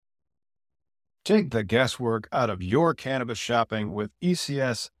Take the guesswork out of your cannabis shopping with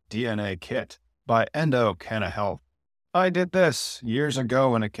ECS DNA Kit by Endo Canna Health. I did this years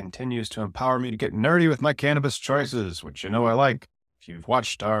ago, and it continues to empower me to get nerdy with my cannabis choices, which you know I like. If you've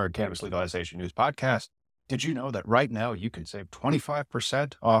watched our Cannabis Legalization News podcast, did you know that right now you can save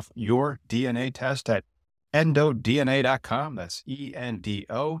 25% off your DNA test at endodna.com? That's ENDODNA.com,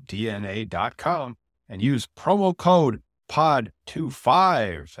 and use promo code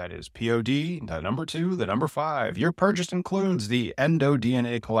POD25. That is POD, the number 2, the number 5. Your purchase includes the Endo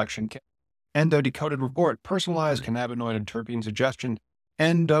DNA Collection Kit, Endo Decoded Report, personalized cannabinoid and terpene suggestion,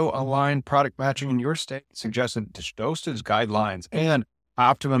 Endo Aligned product matching in your state, suggested dosage guidelines, and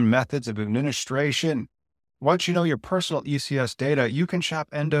optimum methods of administration. Once you know your personal ECS data, you can shop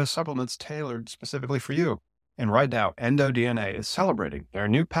Endo supplements tailored specifically for you. And right now, Endo DNA is celebrating their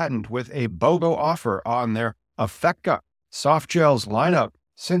new patent with a BOGO offer on their Affeca soft gels lineup.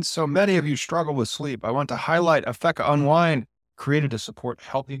 Since so many of you struggle with sleep, I want to highlight Affeca Unwind, created to support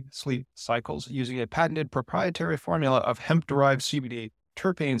healthy sleep cycles using a patented proprietary formula of hemp-derived CBD,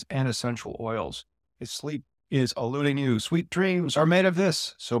 terpenes, and essential oils. If sleep is eluding you, sweet dreams are made of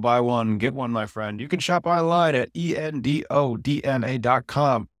this. So buy one, get one, my friend. You can shop online at endodna.com.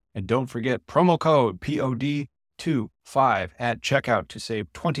 And don't forget promo code POD25 at checkout to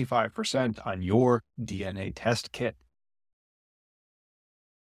save 25% on your DNA test kit.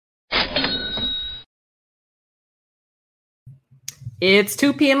 It's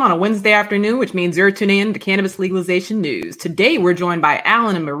 2 p.m. on a Wednesday afternoon, which means you're tuning in to Cannabis Legalization News. Today, we're joined by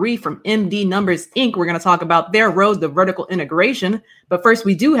Alan and Marie from MD Numbers, Inc. We're going to talk about their road to vertical integration. But first,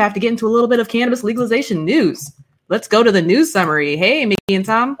 we do have to get into a little bit of cannabis legalization news. Let's go to the news summary. Hey, Mickey and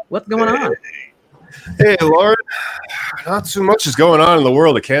Tom, what's going on? Hey, Lauren. Not too much is going on in the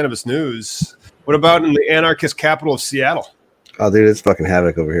world of cannabis news. What about in the anarchist capital of Seattle? Oh, dude, it's fucking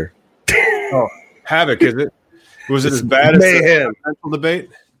havoc over here. Oh, havoc, is it? Was it as bad as the presidential debate?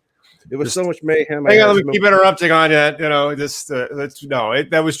 It was so much mayhem. Hang on, let me keep interrupting on that. You know,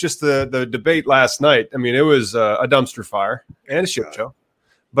 that was just the debate last night. I mean, it was a dumpster fire and a shit show.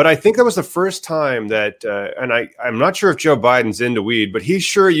 But I think that was the first time that, and I'm not sure if Joe Biden's into weed, but he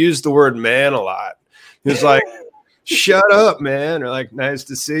sure used the word man a lot. He was like, "Shut up, man," or like, "Nice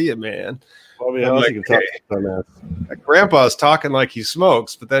to see you, man." Well, I mean, like, you can talk Grandpa's talking like he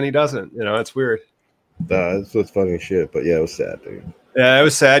smokes, but then he doesn't. You know, it's weird. It's funny as shit, but yeah, it was sad, dude. Yeah, it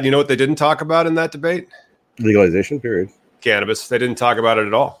was sad. You know what they didn't talk about in that debate? Legalization, period. Cannabis. They didn't talk about it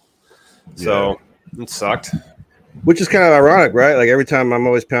at all. So it sucked. Which is kind of ironic, right? Like every time I'm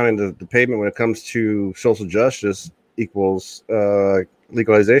always pounding the pavement when it comes to social justice equals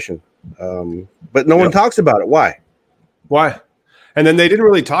legalization. But no one talks about it. Why? And then they didn't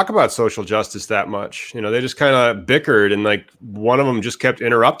really talk about social justice that much. You know, they just kind of bickered, and like one of them just kept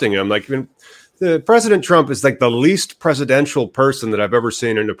interrupting him. Like, the President Trump is like the least presidential person that I've ever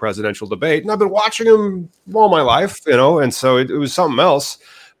seen in a presidential debate. And I've been watching him all my life, you know, and so it was something else.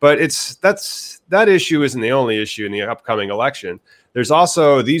 But that issue isn't the only issue in the upcoming election. There's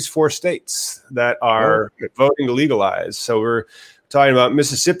also these 4 states that are voting to legalize. So we're talking about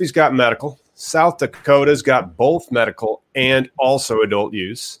Mississippi's got medical. South Dakota's got both medical and also adult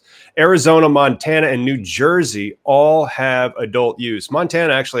use. Arizona, Montana, and New Jersey all have adult use.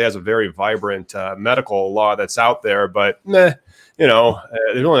 Montana actually has a very vibrant medical law that's out there, but there's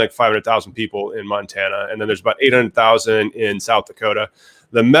only like 500,000 people in Montana, and then there's about 800,000 in South Dakota.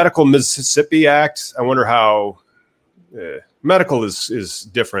 The Medical Mississippi Act, I wonder how medical is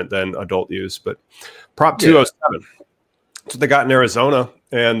different than adult use, but Prop 207. That's what they got in Arizona.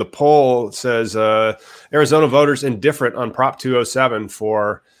 And the poll says Arizona voters indifferent on Prop 207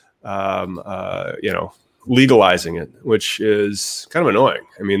 for, legalizing it, which is kind of annoying.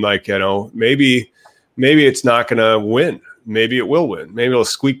 I mean, like, maybe it's not going to win. Maybe it will win. Maybe it'll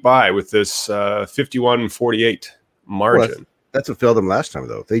squeak by with this 51-48 margin. Well, that's what failed them last time,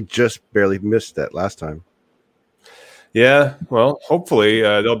 though. They just barely missed that last time. Yeah, well, hopefully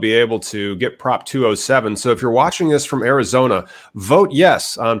they'll be able to get Prop 207. So if you're watching this from Arizona, vote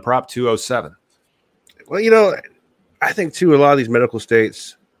yes on Prop 207. Well, I think, too, a lot of these medical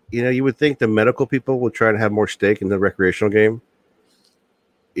states, you would think the medical people would try to have more stake in the recreational game.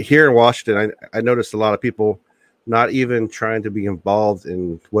 Here in Washington, I noticed a lot of people not even trying to be involved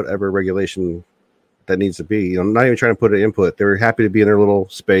in whatever regulation that needs to be. Not even trying to put an input. They're happy to be in their little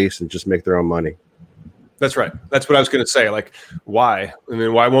space and just make their own money. That's right. That's what I was going to say. Like, why? I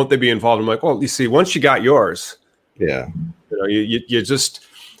mean, why won't they be involved? I'm like, well, you see, once you got yours, you just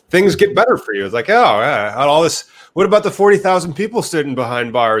things get better for you. It's like, all this. What about the 40,000 people sitting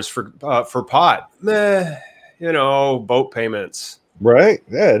behind bars for pot? Boat payments. Right?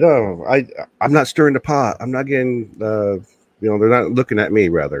 Yeah, no, I'm not stirring the pot. I'm not getting, they're not looking at me,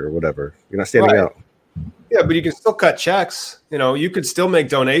 rather, or whatever. You're not standing out. Yeah, but you can still cut checks. You could still make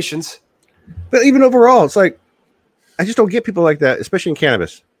donations. But even overall, it's like I just don't get people like that, especially in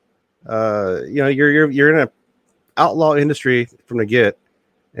cannabis. You're in an outlaw industry from the get,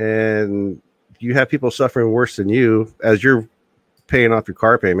 and you have people suffering worse than you as you're paying off your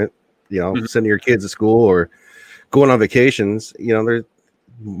car payment. Sending your kids to school or going on vacations. There's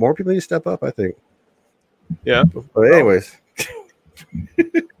more people need to step up, I think. Yeah. But anyways.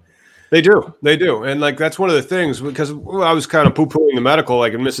 They do. And that's one of the things, because I was kind of poo-pooing the medical,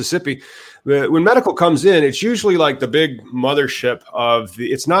 like in Mississippi. When medical comes in, it's usually like the big mothership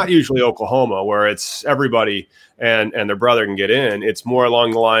it's not usually Oklahoma where it's everybody and their brother can get in. It's more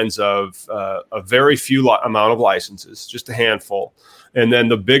along the lines of a very few amount of licenses, just a handful. And then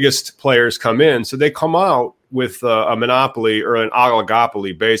the biggest players come in. So they come out with a monopoly or an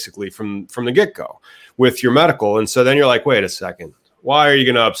oligopoly, basically, from the get-go with your medical. And so then you're like, wait a second. Why are you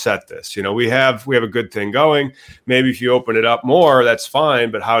going to upset this? We have a good thing going. Maybe if you open it up more, that's fine.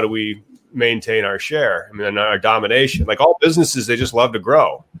 But how do we maintain our share? I mean, our domination. Like all businesses, they just love to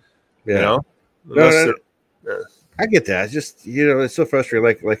grow. Yeah. No, I get that. It's just it's so frustrating.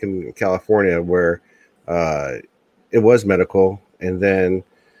 Like in California, where it was medical, and then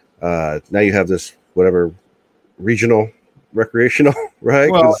now you have this whatever regional recreational,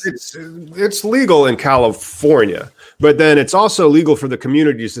 right? Well, it's legal in California, but then it's also legal for the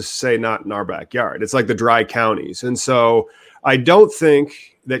communities to say not in our backyard. It's like the dry counties. And so I don't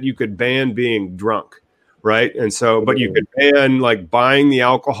think that you could ban being drunk, right? And so, but you could ban like buying the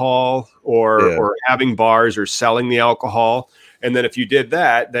alcohol or having bars or selling the alcohol. And then if you did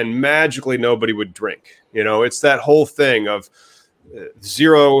that, then magically nobody would drink. It's that whole thing of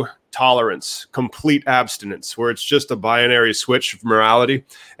zero tolerance, complete abstinence, where it's just a binary switch of morality,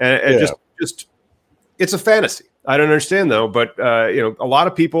 and just it's a fantasy. I don't understand though, but a lot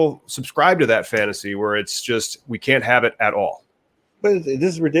of people subscribe to that fantasy where it's just we can't have it at all. But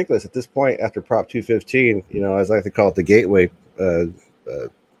this is ridiculous at this point. After Prop 215, as I like to call it, the gateway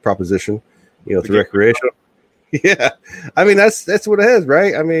proposition, through recreational. Yeah, I mean that's what it is,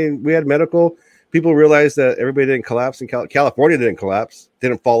 right? I mean, we had medical. People realized that everybody didn't collapse, and California didn't collapse,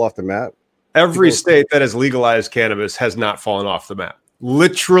 didn't fall off the map. Every state that has legalized cannabis has not fallen off the map.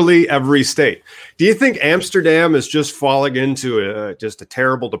 Literally every state. Do you think Amsterdam is just falling into just a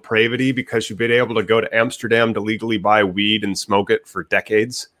terrible depravity because you've been able to go to Amsterdam to legally buy weed and smoke it for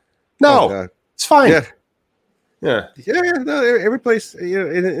decades? No, it's fine. Yeah. No, every place.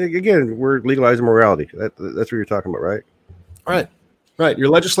 And again, we're legalizing morality. That's what you're talking about, right? Right. You're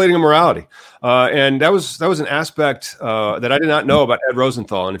legislating immorality. And that was an aspect that I did not know about Ed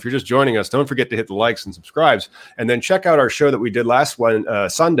Rosenthal. And if you're just joining us, don't forget to hit the likes and subscribes. And then check out our show that we did last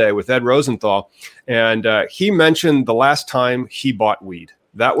Sunday with Ed Rosenthal. And he mentioned the last time he bought weed.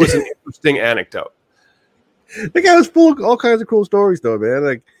 That was an interesting anecdote. The guy was full of all kinds of cool stories, though, man.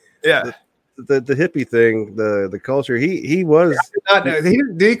 Like, yeah. The hippie thing, the culture. He was.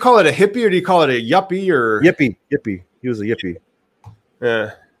 Did he call it a hippie or did he call it a yuppie or yippie? He was a yippie.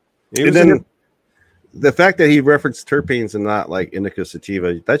 Yeah. And then the fact that he referenced terpenes and not like indica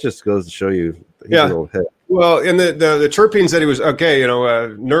sativa, that just goes to show you he's a little hit. Well, and the terpenes that he was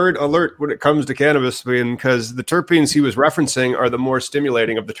nerd alert when it comes to cannabis, because the terpenes he was referencing are the more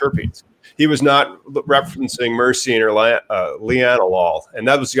stimulating of the terpenes. He was not referencing myrcene or lianolol, and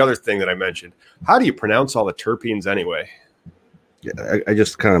that was the other thing that I mentioned. How do you pronounce all the terpenes anyway? Yeah, I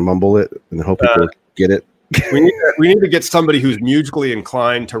just kind of mumble it and hope people get it. We need to get somebody who's musically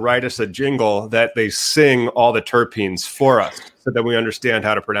inclined to write us a jingle that they sing all the terpenes for us so that we understand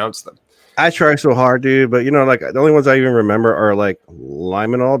how to pronounce them. I try so hard, dude, but like the only ones I even remember are like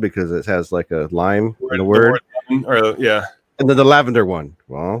limonol because it has like a lime in the word. And then the lavender one.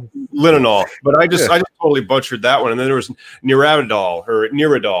 Well, linenol. But I just totally butchered that one. And then there was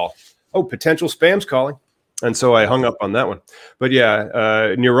Niradol. Oh, potential spam's calling. And so I hung up on that one. But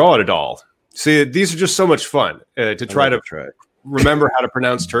Nirodol. See, these are just so much fun to try to remember how to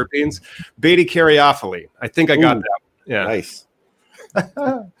pronounce terpenes. Beta caryophyllene. I think I got that. Yeah. Nice.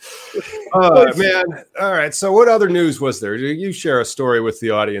 Oh, man. All right. So what other news was there? You share a story with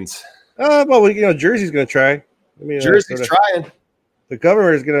the audience. Jersey's going to try. Jersey's trying. The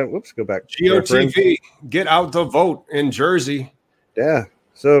governor is going to, go back. GOTV, get out the vote in Jersey. Yeah.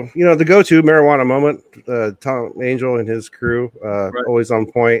 So, the go-to marijuana moment, Tom Angel and his crew, always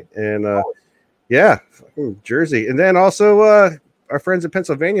on point. And, fucking Jersey. And then also our friends in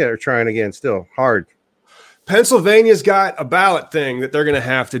Pennsylvania are trying again still hard. Pennsylvania's got a ballot thing that they're going to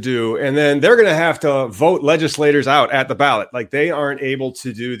have to do, and then they're going to have to vote legislators out at the ballot. Like, they aren't able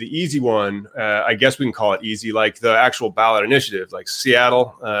to do the easy one. I guess we can call it easy, like the actual ballot initiative. Like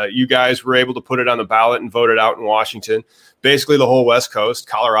Seattle, you guys were able to put it on the ballot and vote it out in Washington. Basically, the whole West Coast,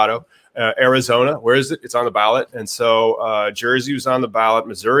 Colorado, Arizona, where is it? It's on the ballot. And so Jersey was on the ballot.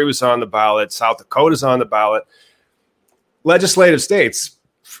 Missouri was on the ballot. South Dakota's on the ballot. Legislative states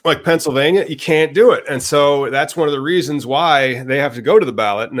like Pennsylvania, you can't do it. And so that's one of the reasons why they have to go to the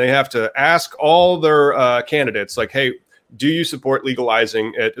ballot, and they have to ask all their candidates, like, hey, do you support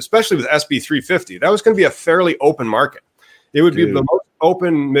legalizing it, especially with SB 350? That was going to be a fairly open market. It would be the most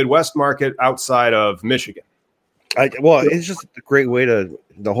open Midwest market outside of Michigan. It's just a great way to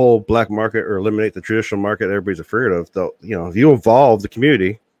the whole black market, or eliminate the traditional market everybody's afraid of. Though, if you involve the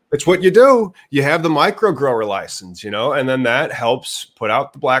community, it's what you do. You have the micro grower license, and then that helps put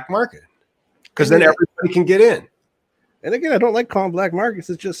out the black market, because then everybody can get in. And again, I don't like calling black markets.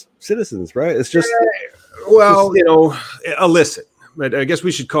 It's just citizens, right? It's just illicit. But I guess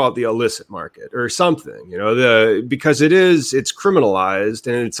we should call it the illicit market or something, because it's criminalized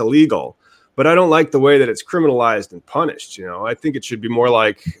and it's illegal. But I don't like the way that it's criminalized and punished. I think it should be more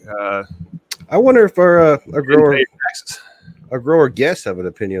like. I wonder if our grower guests have an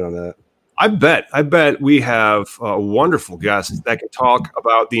opinion on that. I bet we have wonderful guests that can talk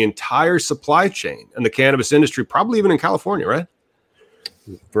about the entire supply chain and the cannabis industry, probably even in California, right?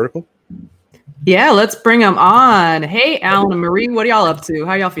 Vertical. Yeah, let's bring them on. Hey, Alan and Marie, what are y'all up to?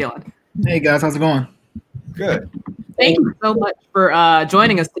 How y'all feeling? Hey guys, how's it going? Good. Thank you so much for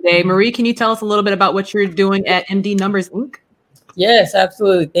joining us today. Marie, can you tell us a little bit about what you're doing at MD Numbers Inc.? Yes,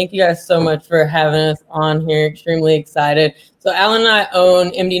 absolutely. Thank you guys so much for having us on here. Extremely excited. So Alan and I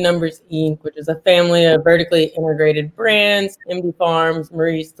own MD Numbers Inc., which is a family of vertically integrated brands, MD Farms,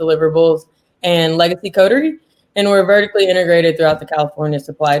 Marie's Deliverables, and Legacy Coterie. And we're vertically integrated throughout the California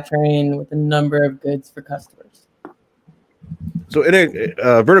supply chain with a number of goods for customers. So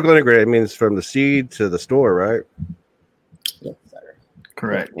vertical integrated means from the seed to the store, right? Yes, sir.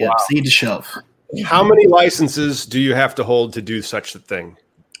 Correct. Wow. Yeah, seed to shelf. How many licenses do you have to hold to do such a thing?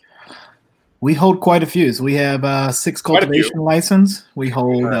 We hold quite a few. So we have 6 cultivation license. We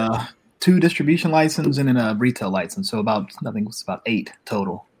hold 2 distribution license and then a retail license. So I think it's about 8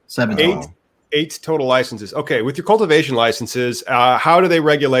 total. 7 total. 8 total licenses. Okay, with your cultivation licenses, how do they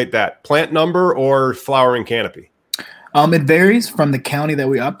regulate that? Plant number or flowering canopy? It varies from the county that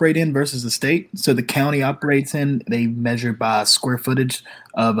we operate in versus the state. So the county operates in, they measure by square footage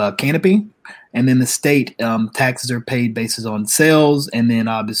of canopy. And then the state taxes are paid based on sales, and then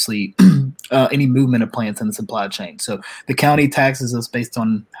obviously any movement of plants in the supply chain. So the county taxes us based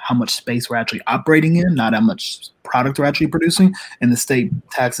on how much space we're actually operating in, not how much product we're actually producing. And the state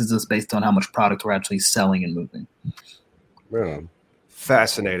taxes us based on how much product we're actually selling and moving. Yeah.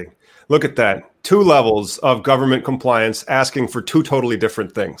 Fascinating. Look at that. 2 levels of government compliance asking for 2 totally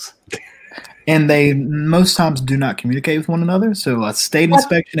different things. And they most times do not communicate with one another. So a state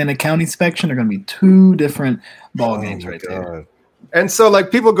inspection and a county inspection are going to be 2 different ball games there. And so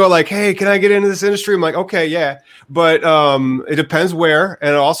like people go like, hey, can I get into this industry? I'm like, okay, yeah. But it depends where.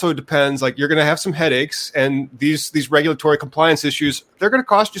 And it also depends, like, you're going to have some headaches, and these regulatory compliance issues, they're going to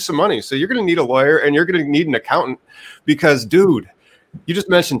cost you some money. So you're going to need a lawyer and you're going to need an accountant because, dude, you just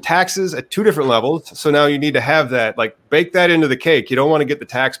mentioned taxes at 2 different levels. So now you need to have that, like, bake that into the cake. You don't want to get the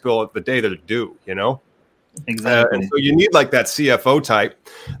tax bill at the day that it's due, Exactly. And so you need like that CFO type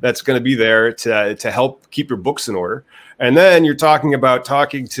that's going to be there to help keep your books in order. And then you're talking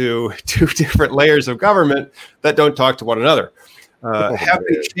to 2 different layers of government that don't talk to one another. Have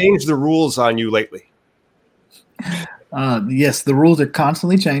they changed the rules on you lately? Yes, the rules are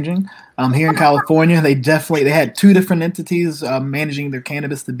constantly changing. Here in California, they had 2 different entities managing their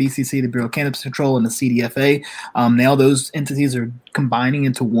cannabis: the BCC, the Bureau of Cannabis Control, and the CDFA. Now those entities are combining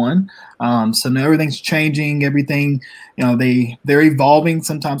into one. So now everything's changing. Everything, they're evolving.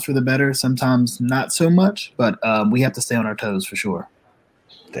 Sometimes for the better, sometimes not so much. But we have to stay on our toes for sure.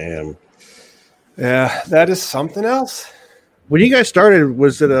 Damn. Yeah, that is something else. When you guys started,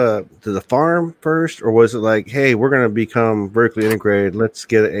 was it to the farm first, or was it like, hey, we're going to become vertically integrated, let's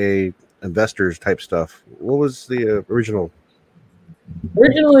get a investors type stuff? What was the original?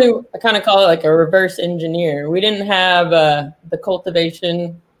 Originally, I kind of call it like a reverse engineer. We didn't have the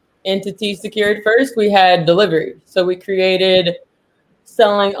cultivation entity secured first. We had delivery. So we created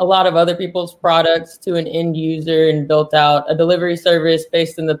selling a lot of other people's products to an end user and built out a delivery service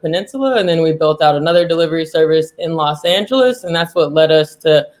based in the peninsula. And then we built out another delivery service in Los Angeles. And that's what led us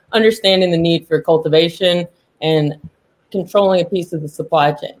to understanding the need for cultivation and controlling a piece of the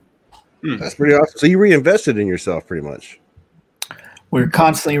supply chain. That's pretty awesome. So you reinvested in yourself pretty much. We're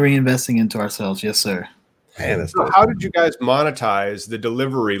constantly reinvesting into ourselves. Yes, sir. Man, So how did you guys monetize the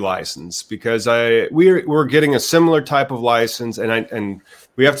delivery license? Because we're getting a similar type of license, and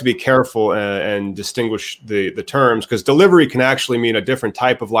we have to be careful and distinguish the terms, because delivery can actually mean a different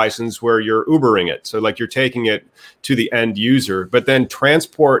type of license where you're Ubering it. So like you're taking it to the end user, but then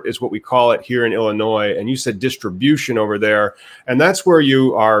transport is what we call it here in Illinois. And you said distribution over there. And that's where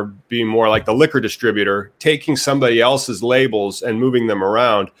you are being more like the liquor distributor, taking somebody else's labels and moving them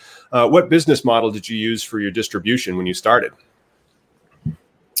around. What business model did you use for your distribution when you started?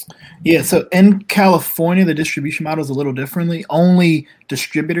 Yeah, so in California, the distribution model is a little differently. Only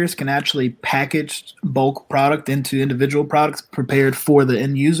distributors can actually package bulk product into individual products prepared for the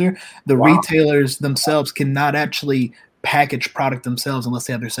end user. The retailers themselves cannot actually package product themselves unless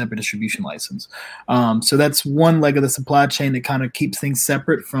they have their separate distribution license. So that's one leg of the supply chain that kind of keeps things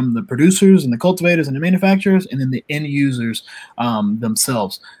separate from the producers and the cultivators and the manufacturers, and then the end users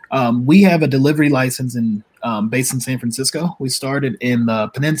themselves. We have a delivery license based in San Francisco. We started in the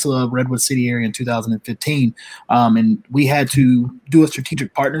Peninsula of Redwood City area in 2015, and we had to do a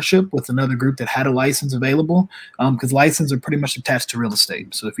strategic partnership with another group that had a license available, because licenses are pretty much attached to real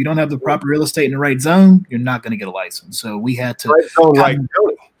estate. So if you don't have the proper real estate in the right zone, you're not going to get a license. So we had to right zone, right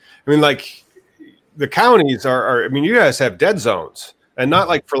county. I mean, like the counties are. I mean, you guys have dead zones, and not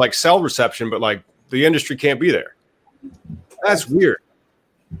like for like cell reception, but like the industry can't be there. That's weird.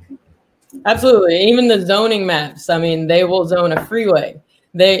 Absolutely. Even the zoning maps, I mean, they will zone a freeway.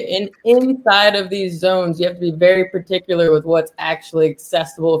 Inside of these zones, you have to be very particular with what's actually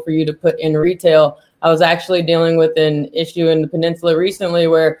accessible for you to put in retail. I was actually dealing with an issue in the peninsula recently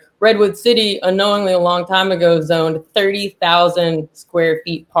where Redwood City, unknowingly a long time ago, zoned 30,000 square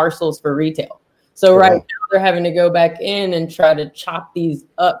feet parcels for retail. So right now they're having to go back in and try to chop these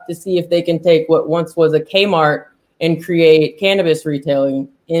up to see if they can take what once was a Kmart and create cannabis retailing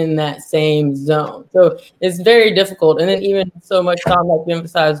in that same zone. So it's very difficult. And then even so much, Tom, like you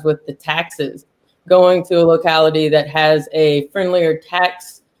emphasized with the taxes, going to a locality that has a friendlier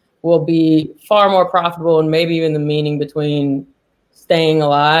tax will be far more profitable, and maybe even the meaning between staying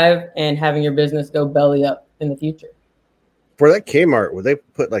alive and having your business go belly up in the future. For that Kmart, would they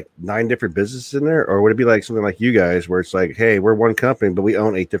put like 9 different businesses in there, or would it be like something like you guys where it's like, hey, we're one company, but we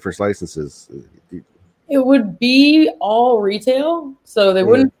own 8 different licenses? It would be all retail, so they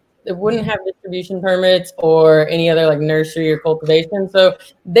wouldn't have distribution permits or any other like nursery or cultivation. So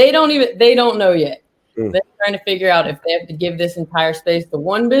they don't know yet. They're trying to figure out if they have to give this entire space to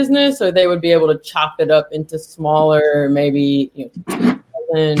one business, or they would be able to chop it up into smaller, maybe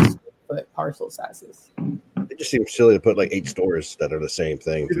 2,000-foot parcel sizes. It just seems silly to put like 8 stores that are the same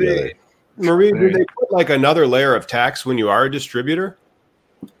thing together. Marie, do they put like another layer of tax when you are a distributor?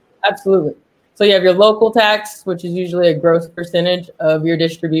 Absolutely. So you have your local tax, which is usually a gross percentage of your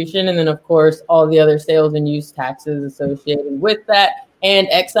distribution. And then, of course, all the other sales and use taxes associated with that. And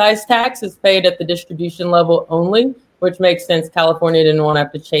excise tax is paid at the distribution level only, which makes sense. California didn't want to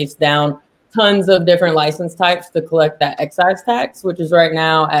have to chase down tons of different license types to collect that excise tax, which is right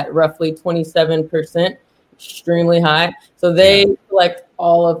now at roughly 27%, extremely high. So they collect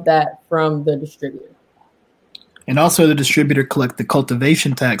all of that from the distributor. And also the distributor collect the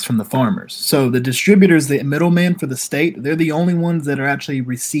cultivation tax from the farmers. So the distributor is the middleman for the state. They're the only ones that are actually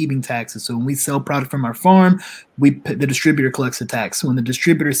receiving taxes. So when we sell product from our farm, the distributor collects the tax. So when the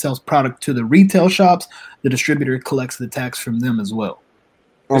distributor sells product to the retail shops, the distributor collects the tax from them as well.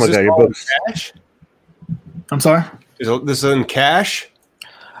 Oh my God, your books. Cash? I'm sorry? Is this in cash?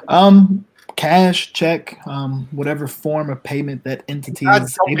 Cash, check, whatever form of payment that entity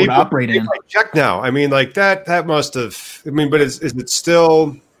is able to operate in. Check now. I mean, like that must have. I mean, but is it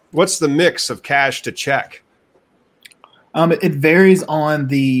still? What's the mix of cash to check? It varies on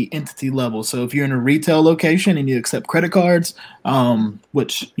the entity level. So if you're in a retail location and you accept credit cards,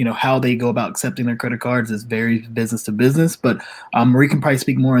 which, how they go about accepting their credit cards is very business to business. But Marie can probably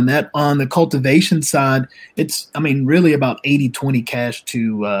speak more on that. On the cultivation side, it's, really about 80-20 cash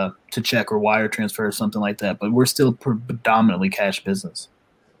to check or wire transfer or something like that. But we're still predominantly cash business.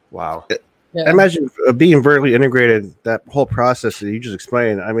 Wow. Yeah. I imagine being vertically integrated, that whole process that you just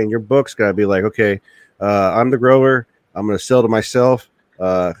explained. Your book's got to be like, okay, I'm the grower. I'm going to sell to myself.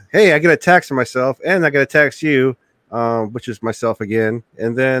 Hey, I get a tax to myself, and I get a tax you, which is myself again.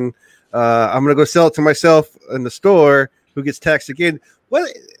 And then I'm going to go sell it to myself in the store, who gets taxed again.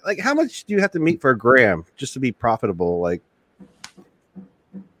 What, like, how much do you have to meet for a gram just to be profitable? Like,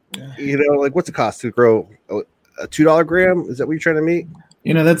 what's it cost to grow a $2 gram? Is that what you're trying to meet?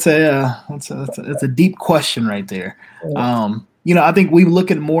 That's a deep question right there. I think we look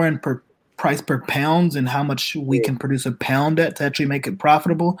at more in price per pounds and how much we can produce a pound at to actually make it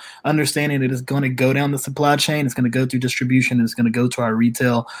profitable, understanding it is going to go down the supply chain, it's going to go through distribution, and it's going to go to our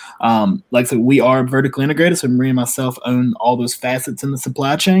retail. Like I said, we are vertically integrated, so Marie and myself own all those facets in the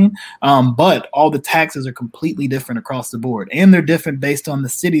supply chain, but all the taxes are completely different across the board, and they're different based on the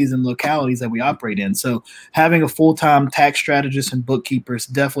cities and localities that we operate in. So having a full-time tax strategist and bookkeeper is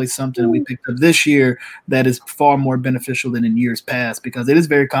definitely something that we picked up this year that is far more beneficial than in years past, because it is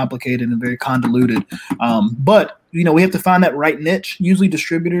very complicated and very convoluted. But we have to find that right niche. Usually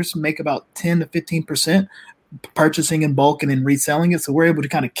distributors make about 10 to 15% purchasing in bulk and then reselling it. So we're able to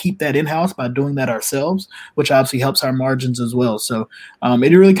kind of keep that in-house by doing that ourselves, which obviously helps our margins as well. So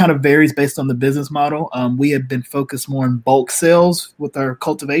it really kind of varies based on the business model. We have been focused more on bulk sales with our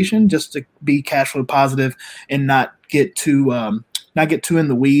cultivation, just to be cash flow positive and not get too in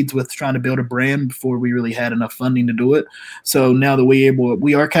the weeds with trying to build a brand before we really had enough funding to do it. So now that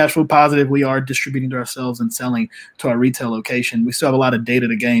we are cash flow positive, we are distributing to ourselves and selling to our retail location. We still have a lot of data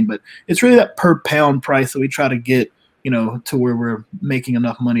to gain, but it's really that per pound price that we try to get, to where we're making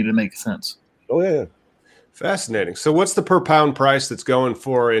enough money to make sense. Oh yeah. Fascinating. So what's the per pound price that's going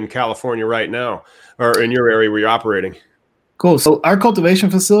for in California right now, or in your area where you're operating? Cool. So our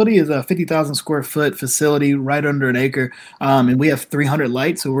cultivation facility is a 50,000 square foot facility, right under an acre. And we have 300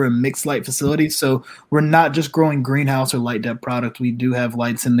 lights. So we're a mixed light facility. So we're not just growing greenhouse or light dep product. We do have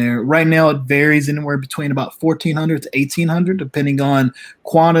lights in there. Right now, it varies anywhere between about 1,400 to 1,800, depending on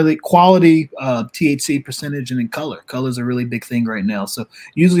quality, THC percentage, and in color. Color's a really big thing right now. So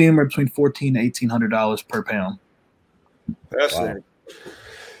usually anywhere between $1,400 to $1,800 per pound. Fascinating. Wow.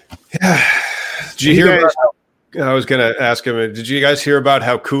 Yeah. Did you hear about I was going to ask him, did you guys hear about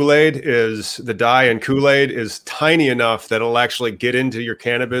how the dye in Kool-Aid is tiny enough that it'll actually get into your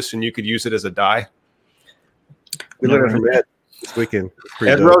cannabis and you could use it as a dye? We learned it from Ed this weekend.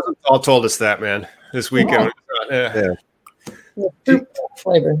 Ed Rosenthal told us that, man, this weekend. Yeah.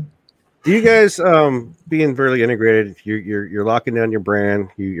 Flavor. Do you guys, being vertically integrated, you're locking down your brand,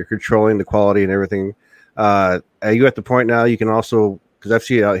 you're controlling the quality and everything. Are you at the point now you can also, because I've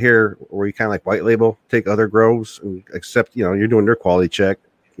seen it out here where you kind of like white label, take other grows and accept, you're doing their quality check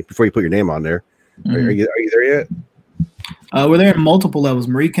before you put your name on there. Mm-hmm. Are you there yet? We're there at multiple levels.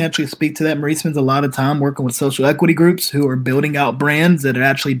 Marie can actually speak to that. Marie spends a lot of time working with social equity groups who are building out brands that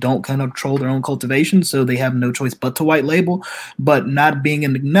actually don't kind of control their own cultivation, so they have no choice but to white label. But not being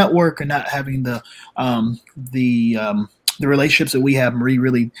in the network and not having the relationships that we have, Marie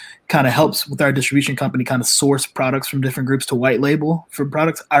really kind of helps with our distribution company kind of source products from different groups to white label for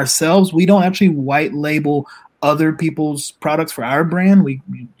products. Ourselves, we don't actually white label other people's products for our brand. We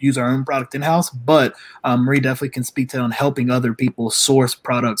use our own product in-house, but Marie definitely can speak to on helping other people source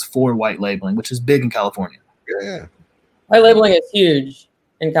products for white labeling, which is big in California. Yeah. White labeling is huge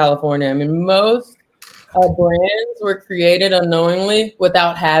in California. I mean, most brands were created unknowingly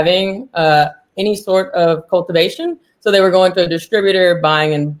without having any sort of cultivation. So they were going to a distributor,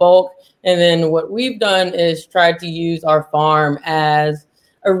 buying in bulk. And then what we've done is tried to use our farm as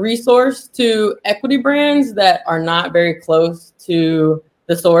a resource to equity brands that are not very close to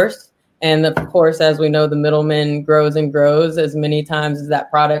the source. And of course, as we know, the middleman grows and grows as many times as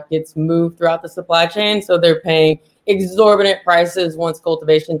that product gets moved throughout the supply chain. So they're paying exorbitant prices once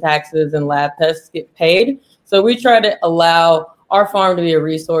cultivation taxes and lab tests get paid. So we try to allow our farm to be a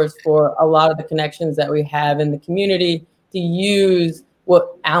resource for a lot of the connections that we have in the community to use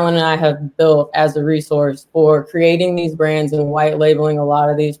what Alan and I have built as a resource for creating these brands and white labeling a lot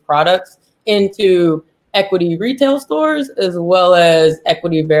of these products into equity retail stores as well as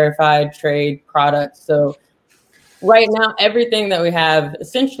equity verified trade products. So right now, everything that we have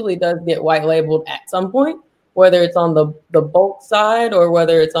essentially does get white labeled at some point, whether it's on the bulk side or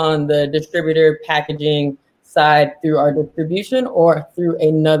whether it's on the distributor packaging side through our distribution or through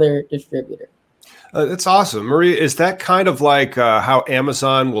another distributor. That's awesome. Marie, is that kind of like how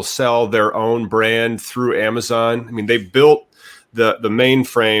Amazon will sell their own brand through Amazon? I mean, they built the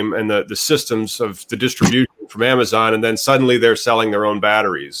mainframe and the systems of the distribution from Amazon, and then suddenly they're selling their own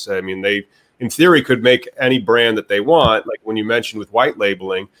batteries. I mean, they, in theory, could make any brand that they want, like when you mentioned with white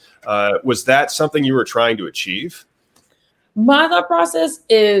labeling. Was that something you were trying to achieve? My thought process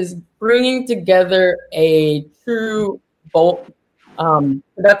is bringing together a true bulk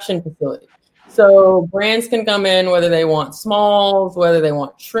production facility. So brands can come in, whether they want smalls, whether they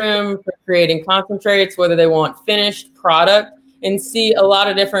want trim for creating concentrates, whether they want finished product, and see a lot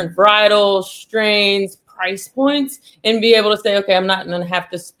of different varietals, strains, price points, and be able to say, okay, I'm not going to have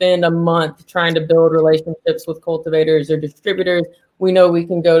to spend a month trying to build relationships with cultivators or distributors. We know we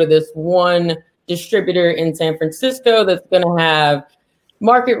can go to this one distributor in San Francisco that's going to have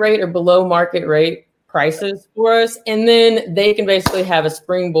market rate or below market rate prices for us. And then they can basically have a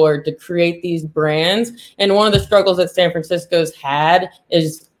springboard to create these brands. And one of the struggles that San Francisco's had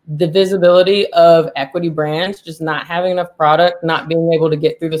is the visibility of equity brands, just not having enough product, not being able to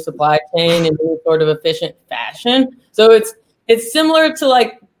get through the supply chain in any sort of efficient fashion. So it's similar to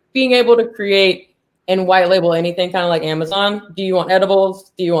like being able to create and white label anything, kind of like Amazon. Do you want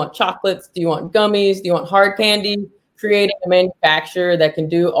edibles? Do you want chocolates? Do you want gummies? Do you want hard candy? Creating a manufacturer that can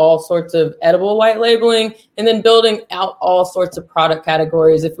do all sorts of edible white labeling, and then building out all sorts of product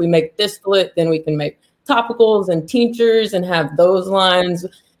categories. If we make distillate, then we can make topicals and tinctures and have those lines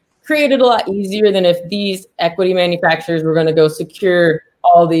created a lot easier than if these equity manufacturers were going to go secure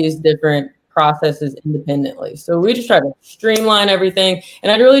all these different processes independently. So we just try to streamline everything,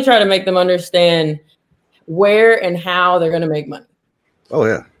 and I'd really try to make them understand where and how they're going to make money. Oh,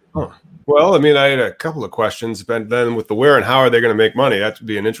 yeah. Huh. Well, I mean, I had a couple of questions, but then with the where and how are they going to make money, that would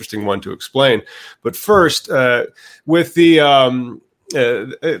be an interesting one to explain. But first, with the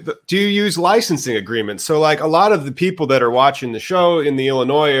do you use licensing agreements? So like a lot of the people that are watching the show in the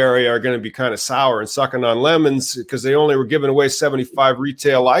Illinois area are going to be kind of sour and sucking on lemons because they only were giving away 75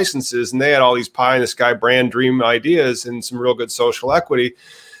 retail licenses, and they had all these pie in the sky brand dream ideas and some real good social equity.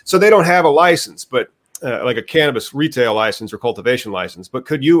 So they don't have a license, but like a cannabis retail license or cultivation license. But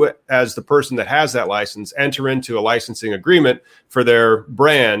could you, as the person that has that license, enter into a licensing agreement for their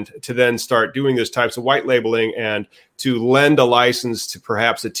brand to then start doing those types of white labeling and to lend a license to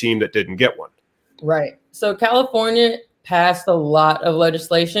perhaps a team that didn't get one? Right. So California passed a lot of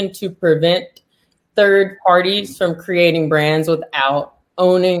legislation to prevent third parties from creating brands without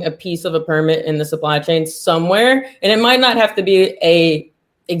owning a piece of a permit in the supply chain somewhere. And it might not have to be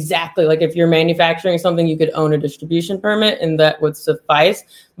exactly like if you're manufacturing something, you could own a distribution permit and that would suffice.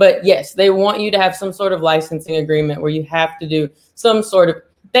 But yes, they want you to have some sort of licensing agreement where you have to do some sort of,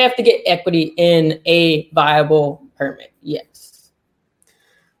 they have to get equity in a viable permit. Yes.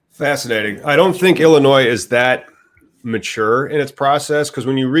 Fascinating. I don't think Illinois is that mature in its process, because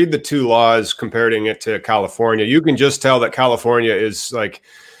when you read the two laws comparing it to California, you can just tell that California is like,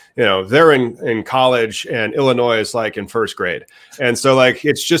 you know, they're in college and Illinois is like in first grade. And so like,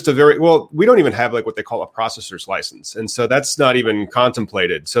 it's just we don't even have like what they call a processor's license. And so that's not even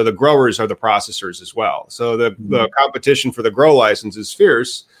contemplated. So the growers are the processors as well. So the competition for the grow license is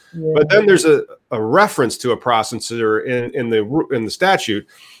fierce, but then there's a reference to a processor in the statute.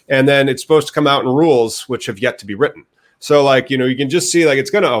 And then it's supposed to come out in rules, which have yet to be written. So like, you know, you can just see like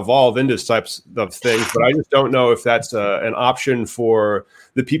it's going to evolve into types of things, but I just don't know if that's an option for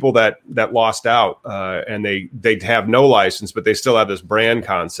the people that lost out and they have no license, but they still have this brand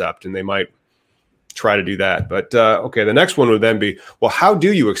concept and they might try to do that. But okay, the next one would then be, well, how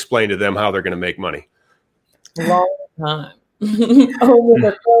do you explain to them how they're going to make money? Long time. Over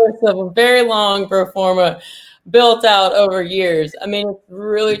the course of a very long pro forma built out over years. I mean, it's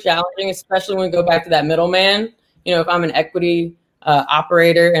really challenging, especially when we go back to that middleman. You know, if I'm an equity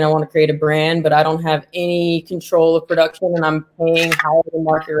operator and I want to create a brand, but I don't have any control of production and I'm paying higher than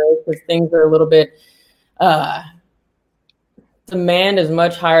market rate because things are a little bit, demand is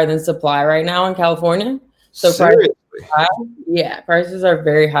much higher than supply right now in California. So prices are high. Prices are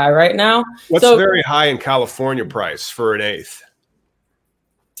very high right now. What's very high in California price for an eighth?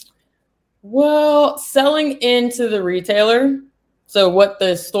 Well, selling into the retailer. So what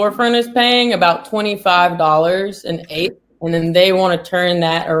the storefront is paying, about $25 an eighth, and then they want to turn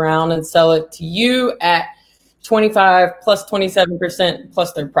that around and sell it to you at 25 plus 27%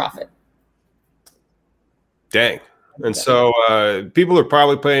 plus their profit. Dang. And so people are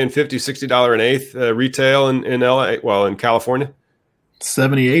probably paying $50, $60 an eighth retail in LA, well, in California.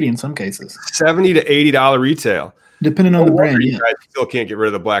 70, 80 in some cases. $70 to $80 retail. Depending on the brand, you guys still can't get rid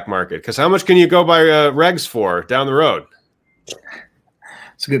of the black market, because how much can you go buy regs for down the road?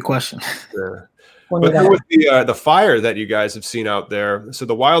 It's a good question. Yeah. But then with the fire that you guys have seen out there, so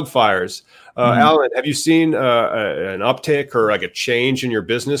the wildfires, Alan, have you seen an uptick or like a change in your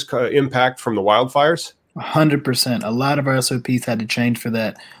business impact from the wildfires? 100%. A lot of our SOPs had to change for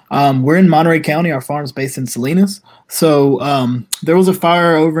that. We're in Monterey County. Our farm's based in Salinas. So there was a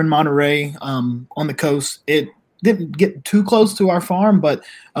fire over in Monterey on the coast. It didn't get too close to our farm, but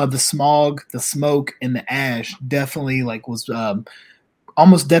the smog, the smoke, and the ash definitely was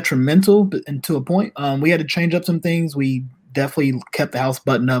almost detrimental, and to a point. We had to change up some things. We definitely kept the house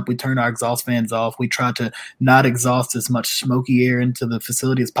buttoned up. We turned our exhaust fans off. We tried to not exhaust as much smoky air into the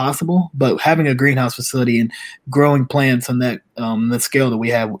facility as possible. But having a greenhouse facility and growing plants on that the scale that we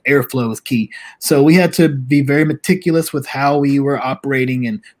have, airflow is key. So we had to be very meticulous with how we were operating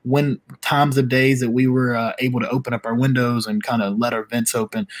and when times of days that we were able to open up our windows and kind of let our vents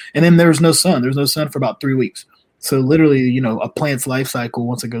open. And then there was no sun. There was no sun for about 3 weeks. So literally, a plant's life cycle,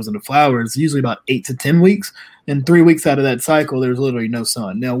 once it goes into flowers, is usually about 8 to 10 weeks. And 3 weeks out of that cycle, there's literally no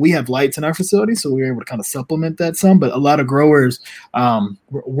sun. Now, we have lights in our facility, so we were able to kind of supplement that some. But a lot of growers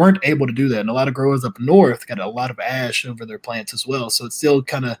weren't able to do that. And a lot of growers up north got a lot of ash over their plants as well. So it's still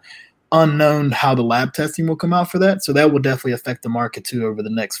kind of unknown how the lab testing will come out for that. So that will definitely affect the market too over the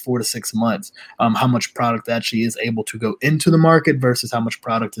next 4 to 6 months, how much product actually is able to go into the market versus how much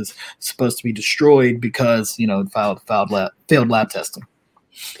product is supposed to be destroyed because, failed lab testing.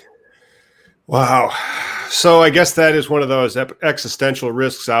 Wow. So I guess that is one of those existential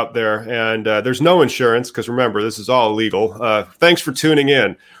risks out there. And there's no insurance because remember, this is all illegal. Thanks for tuning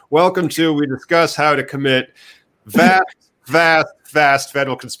in. Welcome to We Discuss How to Commit Vast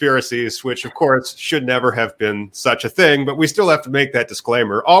federal conspiracies, which of course should never have been such a thing, but we still have to make that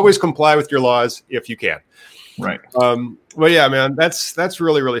disclaimer. Always comply with your laws if you can. Right. Well, yeah, man, that's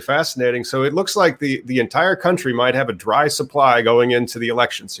really, really fascinating. So it looks like the entire country might have a dry supply going into the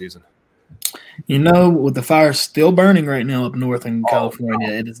election season. With the fire still burning right now up north in California,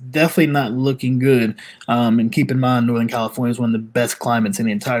 it is definitely not looking good. And keep in mind, Northern California is one of the best climates in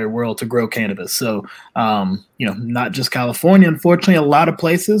the entire world to grow cannabis. So, not just California. Unfortunately, a lot of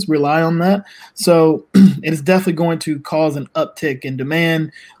places rely on that. So it is definitely going to cause an uptick in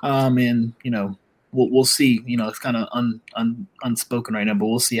demand. We'll see. It's kind of unspoken right now, but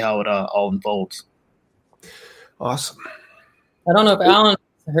we'll see how it all unfolds. Awesome. I don't know if Alan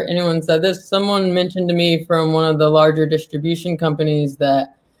heard anyone said this. Someone mentioned to me from one of the larger distribution companies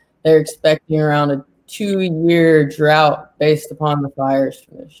that they're expecting around a 2-year drought based upon the fires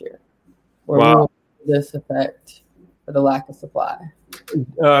from this year. Wow. This effect for the lack of supply.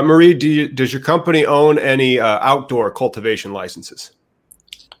 Marie, does your company own any outdoor cultivation licenses?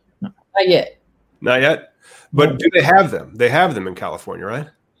 Not yet. Not yet? But do they have them? They have them in California, right?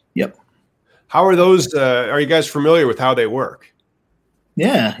 Yep. How are those? Are you guys familiar with how they work?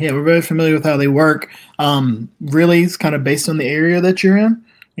 Yeah, we're very familiar with how they work. Really, it's kind of based on the area that you're in.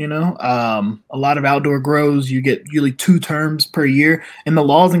 A lot of outdoor grows, you get usually 2 terms per year. And the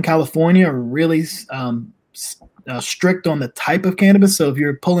laws in California are really strict on the type of cannabis. So if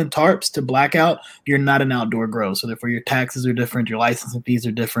you're pulling tarps to blackout, you're not an outdoor grow. So therefore your taxes are different, your licensing fees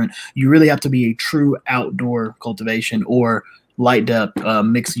are different. You really have to be a true outdoor cultivation or light depth,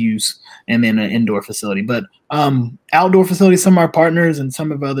 mixed use, and then an indoor facility. But outdoor facilities, some of our partners and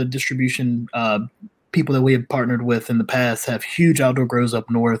some of other distribution people that we have partnered with in the past have huge outdoor grows up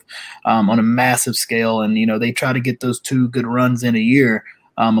north on a massive scale. And, they try to get those 2 good runs in a year.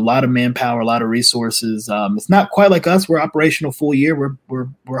 A lot of manpower, a lot of resources. It's not quite like us. We're operational full year.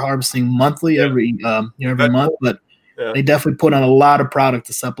 We're harvesting monthly every month, but they definitely put on a lot of product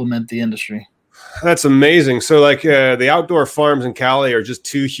to supplement the industry. That's amazing. So the outdoor farms in Cali are just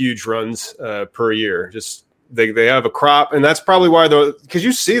 2 huge runs per year. Just they have a crop, and that's probably why because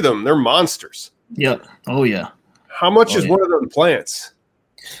you see them, they're monsters. Yep. Oh yeah. How much is one of them plants?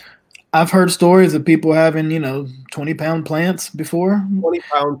 I've heard stories of people having 20-pound plants before.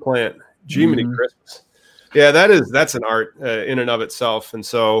 20-pound plant. Jiminy Christmas. Yeah, that's an art in and of itself. And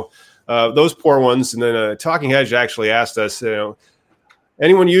so those poor ones. And then Talking Hedge actually asked us,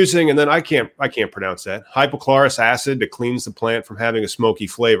 anyone using, and then I can't pronounce that, hypochlorous acid that cleans the plant from having a smoky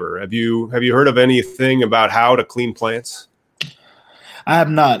flavor. Have you heard of anything about how to clean plants? I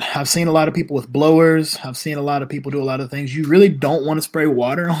have not. I've seen a lot of people with blowers. I've seen a lot of people do a lot of things. You really don't want to spray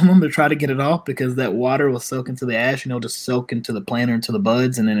water on them to try to get it off because that water will soak into the ash and it'll just soak into the plant or into the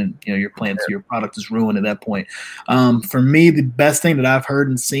buds. And then, your product is ruined at that point. For me, the best thing that I've heard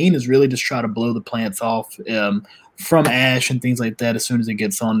and seen is really just try to blow the plants off from ash and things like that as soon as it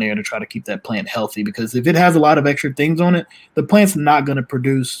gets on there to try to keep that plant healthy. Because if it has a lot of extra things on it, the plant's not going to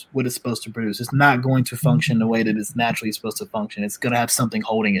produce what it's supposed to produce. It's not going to function the way that it's naturally supposed to function. It's going to have something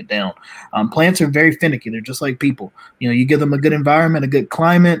holding it down. Plants are very finicky. They're just like people. You give them a good environment, a good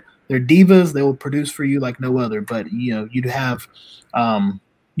climate. They're divas. They will produce for you like no other. But you have an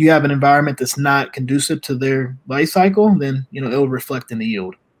environment that's not conducive to their life cycle, then it'll reflect in the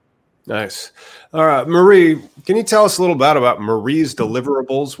yield. Nice. All right, Marie, can you tell us a little bit about Marie's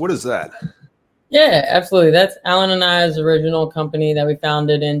Deliverables? What is that? Yeah, absolutely. That's Alan and I's original company that we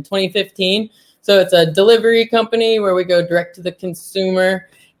founded in 2015. So it's a delivery company where we go direct to the consumer,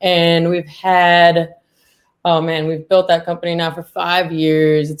 and we've had Oh man, we've built that company now for 5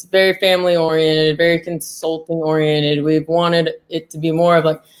 years. It's very family oriented, very consulting oriented. We've wanted it to be more of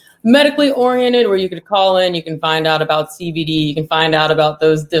like medically oriented, where you could call in, you can find out about CBD, you can find out about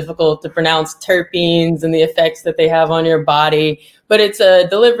those difficult to pronounce terpenes and the effects that they have on your body. But it's a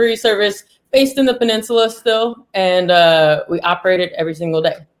delivery service based in the peninsula still, and we operate it every single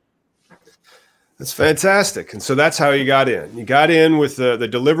day. That's fantastic. And so that's how you got in. You got in with the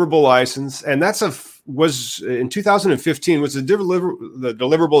deliverable license, and was in 2015, was the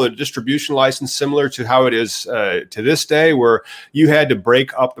deliverable, the distribution license similar to how it is to this day, where you had to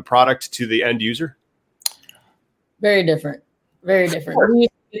break up the product to the end user? Very different. Very different. We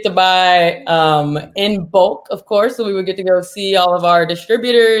used to get to buy in bulk, of course. So we would get to go see all of our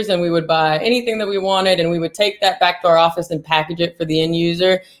distributors, and we would buy anything that we wanted, and we would take that back to our office and package it for the end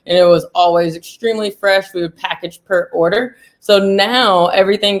user. And it was always extremely fresh. We would package per order. So now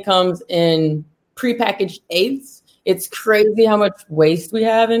everything comes in prepackaged eighths. It's crazy how much waste we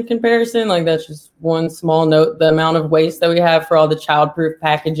have in comparison. Like, that's just one small note. The amount of waste that we have for all the childproof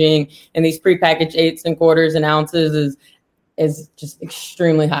packaging and these prepackaged eighths and quarters and ounces is just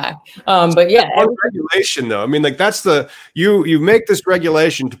extremely high. But yeah, regulation though. I mean, like, that's you make this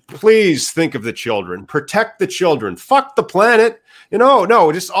regulation to please think of the children, protect the children, fuck the planet.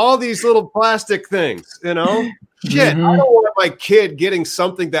 No, just all these little plastic things. Shit. Mm-hmm. I don't want my kid getting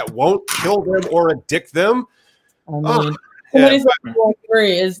something that won't kill them or addict them. Somebody's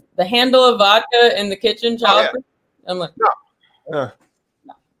is the handle of vodka in the kitchen childproof? I'm like, no.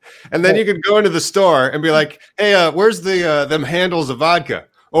 And then you could go into the store and be like, hey, where's the them handles of vodka?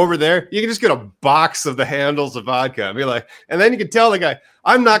 Over there. You can just get a box of the handles of vodka and be like, and then you can tell the guy,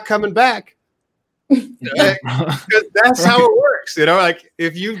 I'm not coming back. Because that's how it works. Like,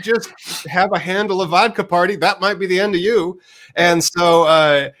 if you just have a handle of vodka party, that might be the end of you. And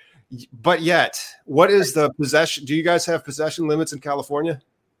so, but yet, what is the possession? Do you guys have possession limits in California?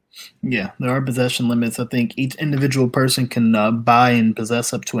 Yeah, there are possession limits. I think each individual person can buy and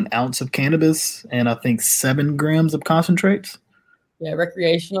possess up to an ounce of cannabis and I think 7 grams of concentrates. Yeah,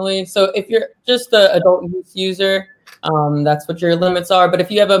 recreationally. So if you're just an adult use user, that's what your limits are. But if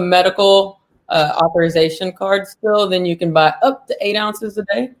you have a medical authorization card still, then you can buy up to 8 ounces a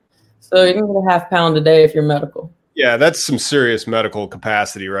day. So you can get a half pound a day if you're medical. Yeah, that's some serious medical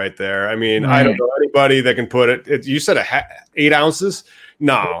capacity right there. I mean, right. I don't know anybody that can put it. You said 8 ounces?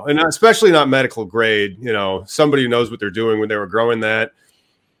 No, and especially not medical grade. Somebody who knows what they're doing when they were growing that.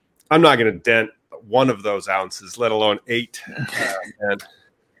 I'm not going to dent one of those ounces, let alone 8. And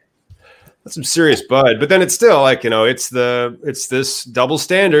that's some serious bud. But then it's still like, it's this double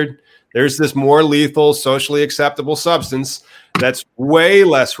standard. There's this more lethal, socially acceptable substance that's way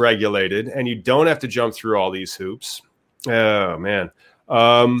less regulated, and you don't have to jump through all these hoops. Oh, man.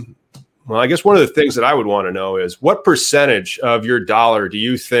 Well, I guess one of the things that I would want to know is what percentage of your dollar do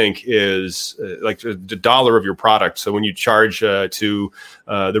you think is like the dollar of your product? So when you charge to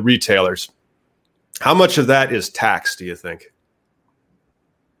the retailers, how much of that is tax, do you think?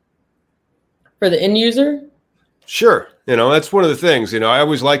 For the end user? Sure. That's one of the things, I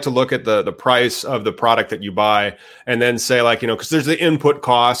always like to look at the price of the product that you buy and then say, like, because there's the input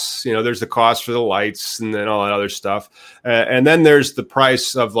costs, there's the cost for the lights and then all that other stuff. And then there's the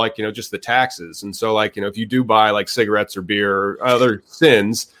price of, like, just the taxes. And so, like, if you do buy like cigarettes or beer or other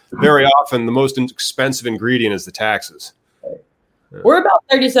sins, very often the most expensive ingredient is the taxes. We're about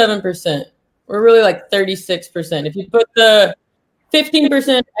 37%. We're really like 36%. If you put the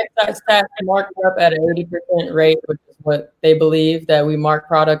 15% excise tax marked up at an 80% rate, which is what they believe that we mark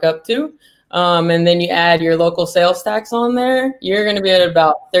product up to. And then you add your local sales tax on there, you're going to be at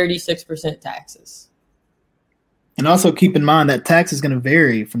about 36% taxes. And also keep in mind that tax is going to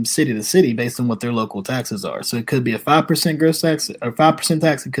vary from city to city based on what their local taxes are. So it could be a 5% gross tax or 5%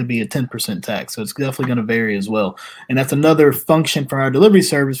 tax. It could be a 10% tax. So it's definitely going to vary as well. And that's another function for our delivery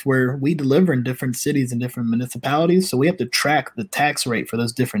service where we deliver in different cities and different municipalities. So we have to track the tax rate for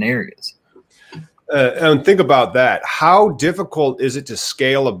those different areas. And think about that. How difficult is it to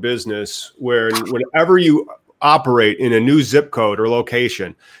scale a business where whenever you operate in a new zip code or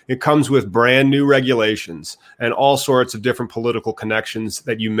location, it comes with brand new regulations and all sorts of different political connections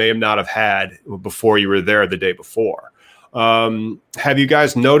that you may not have had before you were there the day before. Have you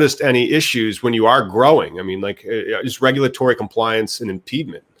guys noticed any issues when you are growing? I mean, like just regulatory compliance and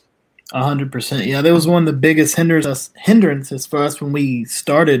impediment? 100%. Yeah, that was one of the biggest hindrances for us when we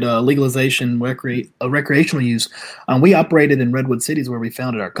started legalization recreational use. We operated in Redwood Cities where we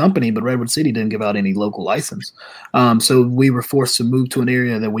founded our company, but Redwood City didn't give out any local license. So we were forced to move to an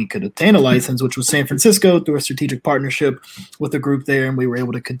area that we could obtain a license, which was San Francisco, through a strategic partnership with a group there, and we were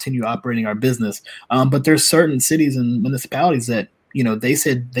able to continue operating our business. But there's certain cities and municipalities that they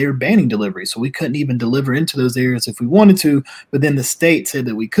said they were banning delivery, so we couldn't even deliver into those areas if we wanted to, but then the state said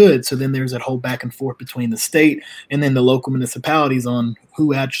that we could. So then there's that whole back and forth between the state and then the local municipalities on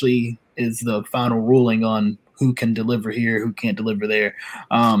who actually is the final ruling on who can deliver here, who can't deliver there.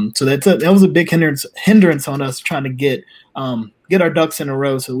 So that was a big hindrance on us trying to get our ducks in a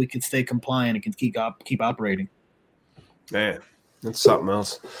row so we could stay compliant and can keep operating. Man, that's something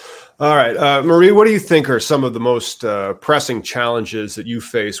else. All right, Marie, what do you think are some of the most pressing challenges that you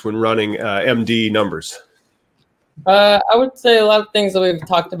face when running MD numbers? I would say a lot of things that we've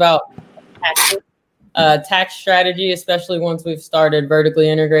talked about. Tax strategy, especially once we've started vertically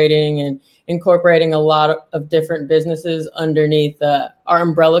integrating and incorporating a lot of different businesses underneath our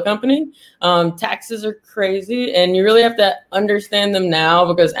umbrella company. Taxes are crazy, and you really have to understand them now,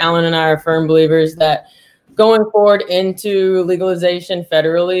 because Alan and I are firm believers that going forward into legalization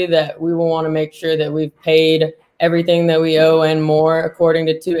federally, that we will want to make sure that we've paid everything that we owe and more according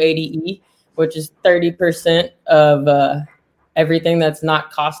to 280E, which is 30% of everything that's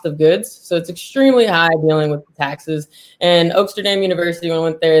not cost of goods. So it's extremely high dealing with the taxes. And Oaksterdam University, when I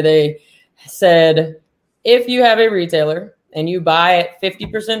went there, they said, if you have a retailer and you buy at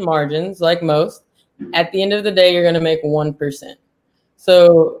 50% margins, like most, at the end of the day, you're going to make 1%.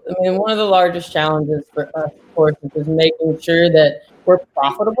 So, I mean, one of the largest challenges for us, of course, is just making sure that we're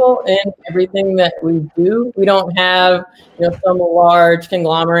profitable in everything that we do. We don't have, some large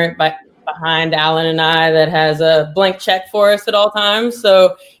conglomerate behind Alan and I that has a blank check for us at all times.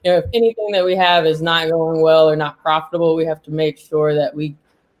 So, if anything that we have is not going well or not profitable, we have to make sure that we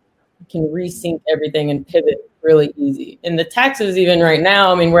can resync everything and pivot really easy. And the taxes, even right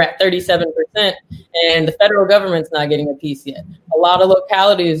now, I mean, we're at 37%, and the federal government's not getting a piece yet. A lot of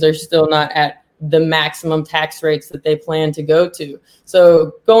localities are still not at the maximum tax rates that they plan to go to.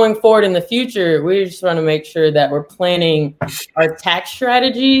 So going forward in the future, we just want to make sure that we're planning our tax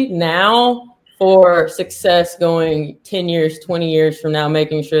strategy now for success going 10 years, 20 years from now,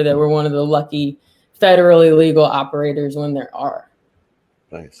 making sure that we're one of the lucky federally legal operators when there are.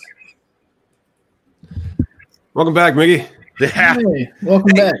 Nice. Welcome back, Miggy. Yeah. Hey,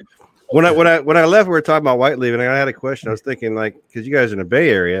 welcome back. When I left, we were talking about white leaving. I had a question. I was thinking, because you guys are in the Bay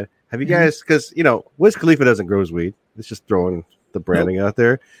Area, have you guys? Because Wiz Khalifa doesn't grow his weed. It's just throwing the branding out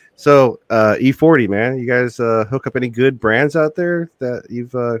there. So E40, man, you guys hook up any good brands out there that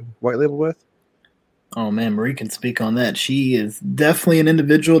you've white labeled with? Oh man, Marie can speak on that. She is definitely an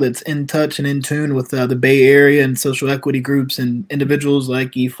individual that's in touch and in tune with the Bay Area and social equity groups and individuals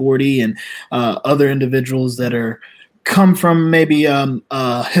like E40 and other individuals that come from maybe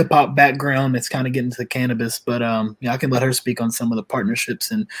a hip hop background that's kind of getting to cannabis. But I can let her speak on some of the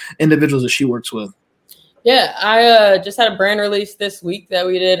partnerships and individuals that she works with. Yeah, I just had a brand release this week that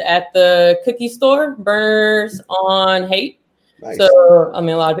we did at the cookie store, Burners on Haight. Nice. So, I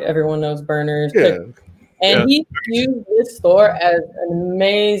mean, everyone knows Burners. Yeah. And he used this store as an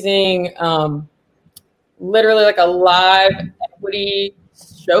amazing, literally like a live equity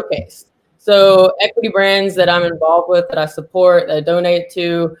showcase. So equity brands that I'm involved with, that I support, that I donate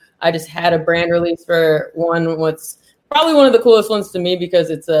to, I just had a brand release for what's probably one of the coolest ones to me, because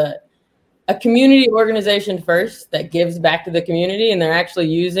it's a community organization first that gives back to the community, and they're actually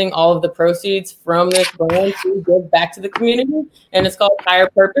using all of the proceeds from this brand to give back to the community. And it's called Higher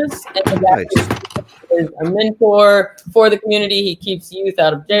Purpose. And the guy is a mentor for the community. He keeps youth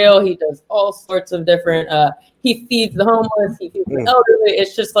out of jail. He does all sorts of different, he feeds the homeless, he feeds the elderly.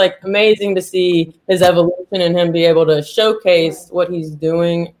 It's just like amazing to see his evolution and him be able to showcase what he's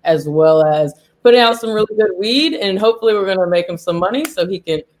doing, as well as putting out some really good weed. And hopefully we're going to make him some money so he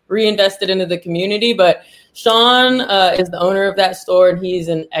can reinvest it into the community. But Sean is the owner of that store, and he's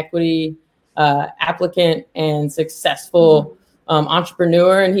an equity applicant and successful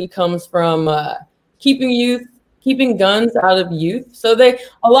entrepreneur. And he comes from keeping guns out of youth. So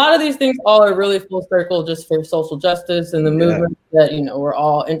a lot of these things all are really full circle just for social justice and the movement that, we're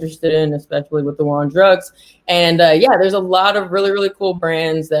all interested in, especially with the war on drugs. And there's a lot of really, really cool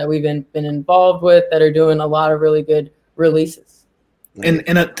brands that we've been involved with that are doing a lot of really good releases. And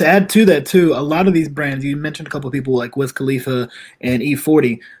to add to that too, a lot of these brands, you mentioned a couple of people like Wiz Khalifa and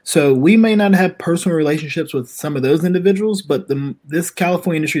E40. So we may not have personal relationships with some of those individuals, but this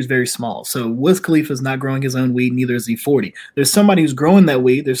California industry is very small. So Wiz Khalifa is not growing his own weed, neither is E40. There's somebody who's growing that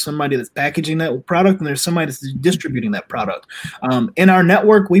weed. There's somebody that's packaging that product, and there's somebody that's distributing that product. In our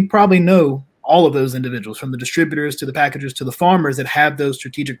network, we probably know all of those individuals, from the distributors to the packagers to the farmers that have those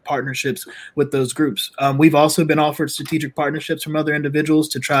strategic partnerships with those groups. We've also been offered strategic partnerships from other individuals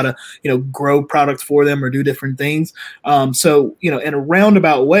to try to, grow products for them or do different things. So, in a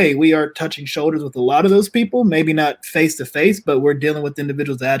roundabout way, we are touching shoulders with a lot of those people, maybe not face to face, but we're dealing with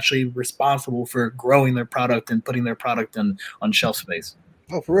individuals actually responsible for growing their product and putting their product on shelf space.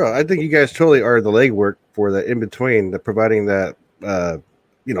 Oh, for real. I think you guys totally are the legwork for the in-between, the providing that,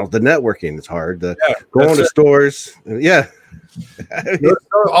 the networking is hard. Going to stores. Yeah.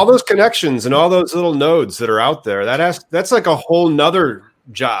 All those connections and all those little nodes that are out there, that's like a whole nother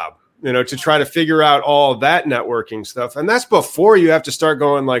job, to try to figure out all that networking stuff. And that's before you have to start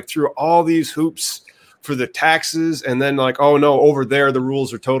going like through all these hoops for the taxes. And then like, oh no, over there, the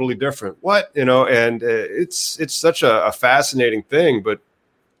rules are totally different. What, and it's such a fascinating thing, but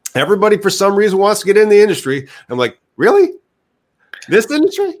everybody for some reason wants to get in the industry. I'm like, really? This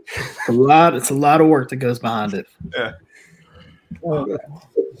industry? It's a lot of work that goes behind it. Yeah.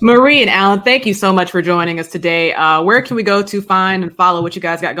 Marie and Alan, thank you so much for joining us today. Where can we go to find and follow what you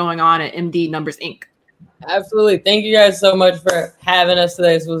guys got going on at MD Numbers Inc.? Absolutely. Thank you guys so much for having us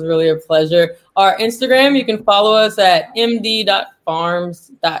today. This was really a pleasure. Our Instagram, you can follow us at md.farms.ca,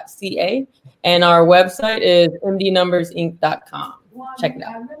 and our website is mdnumbersinc.com. Check it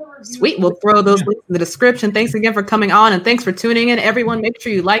out. Sweet. We'll throw those links in the description. Thanks again for coming on, and thanks for tuning in, everyone. Make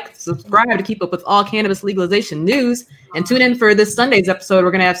sure you like, subscribe to keep up with all cannabis legalization news, and tune in for this Sunday's episode.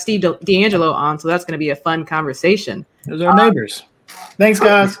 We're going to have Steve D'Angelo on, so that's going to be a fun conversation. Those are our neighbors. Thanks,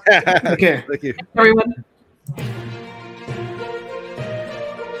 guys. Take care. Thank you. Everyone.